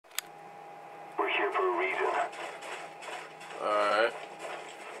here for a reason. Alright.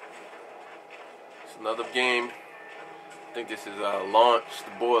 It's another game. I think this is launch,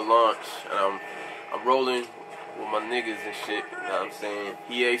 the board launch, and I'm rolling with my niggas and shit. You know what I'm saying?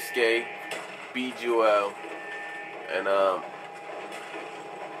 EA Skate, B Joel, and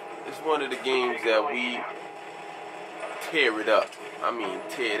it's one of the games that we tear it up. I mean,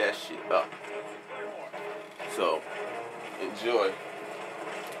 tear that shit up. So, enjoy.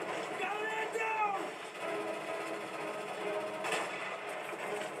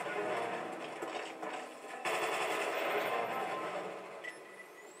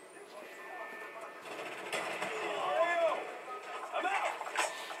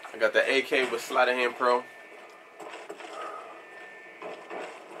 I got the AK with Sleight of Hand Pro.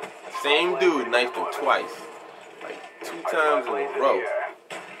 Same dude knifed him twice. Like 2 times in a row.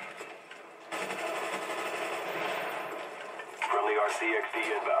 Friendly RCXD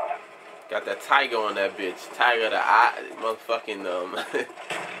inbound. Got that Tiger on that bitch. Tiger the motherfucking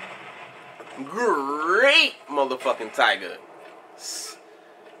great motherfucking Tiger.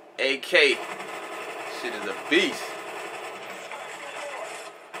 AK. Shit is a beast.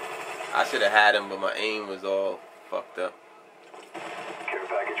 I should have had him, but my aim was all fucked up. Care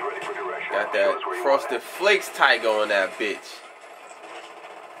package ready for direction. Got that Frosted Flakes Tiger on that bitch.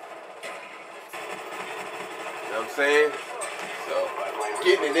 You know what I'm saying? So,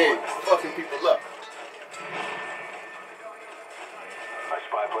 getting it in, fucking people up. My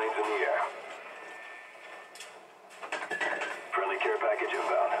spy plane's in the air. Friendly care package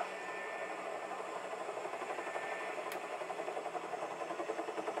inbound.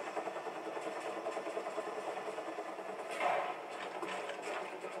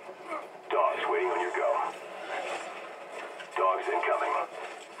 Dogs waiting on your go. Dogs incoming.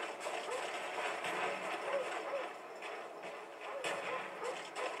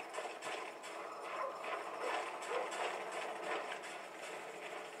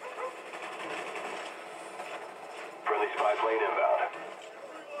 Friendly spy plane inbound.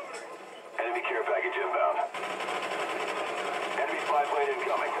 Enemy care package inbound. Enemy spy plane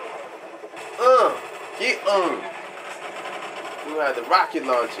incoming. Get on. You had the rocket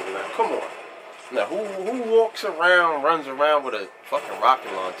launcher. Now, come on. Now, who walks around, runs around with a fucking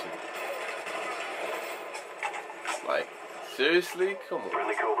rocket launcher? Like, seriously? Come on.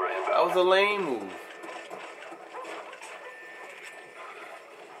 Friendly Cobra inbound. That was a lame move.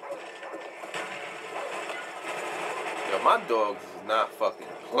 Yo, my dogs is not fucking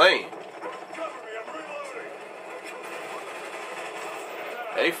playing.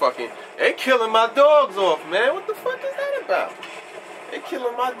 They killing my dogs off, man. What the fuck is that about? They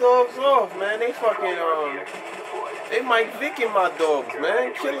killing my dogs off, man. They fucking, they Mike Vicking my dogs,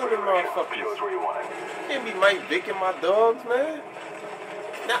 man. Killing them motherfuckers. Can't be Mike Vicking my dogs, man.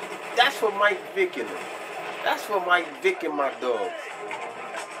 Now, that's for Mike Vicking them. That's for Mike Vicking my dogs.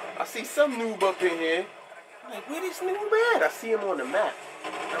 I see some noob up in here. I'm like, where this noob at? I see him on the map.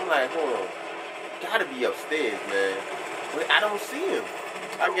 I'm like, hold on. Gotta be upstairs, man. But I don't see him.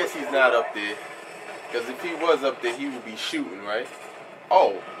 I guess he's not up there. Because if he was up there, he would be shooting, right?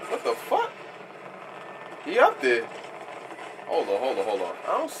 Oh, what the fuck? He up there. Hold on.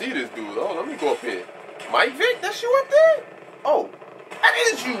 I don't see this dude. Oh, let me go up here. Mike Vick, that's you up there? Oh, that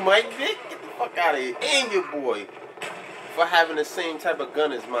is you, Mike Vick. Get the fuck out of here. And your boy. For having the same type of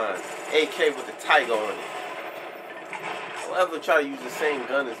gun as mine. AK with the Tiger on it. Whoever try to use the same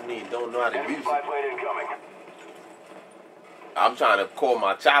gun as me don't know how to use it. I'm trying to call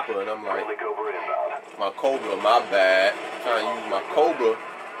my chopper and I'm like, my Cobra, my bad. I'm trying to use my Cobra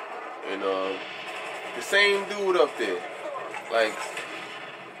and the same dude up there. Like,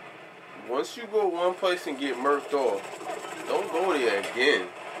 once you go one place and get murked off, don't go there again.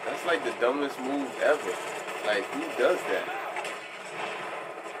 That's like the dumbest move ever. Like, who does that?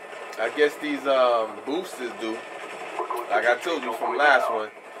 I guess these boosters do. Like I told you from last one,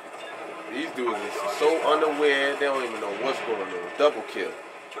 these dudes are so unaware, they don't even know what's going on. Double kill.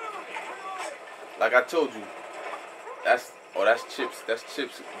 Like I told you, that's Chips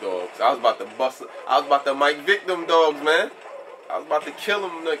dogs. I was about to Mike Vick them dogs, man. I was about to kill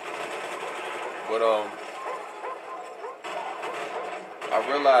them, like, but I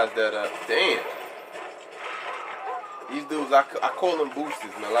realized that damn, these dudes, I call them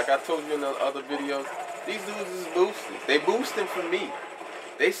boosters, man. Like I told you in the other videos, these dudes is boosters. They boosting for me.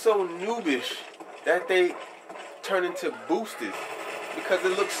 They so noobish that they turn into boosters because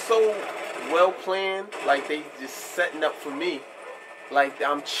it looks so well planned, like they just setting up for me, like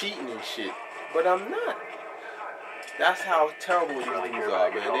I'm cheating and shit, but I'm not. That's how terrible these dudes are,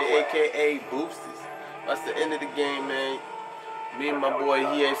 man. They AKA boosters. That's the end of the game, man. Me and my boy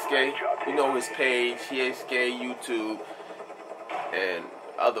Hieske, you know his page, Hieske YouTube, and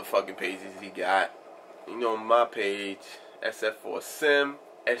other fucking pages he got. You know my page, SF4Sim,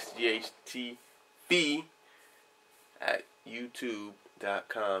 SGHTV at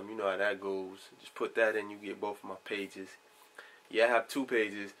YouTube.com. You know how that goes. Just put that in, you get both of my pages. Yeah, I have two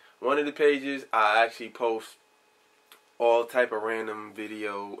pages. One of the pages, I actually post all type of random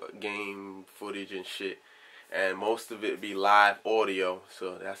video game footage and shit. And most of it be live audio.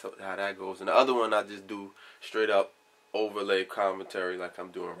 So that's how that goes. And the other one, I just do straight up overlay commentary like I'm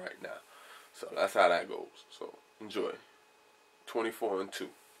doing right now. So that's how that goes. So enjoy. 24 and 2.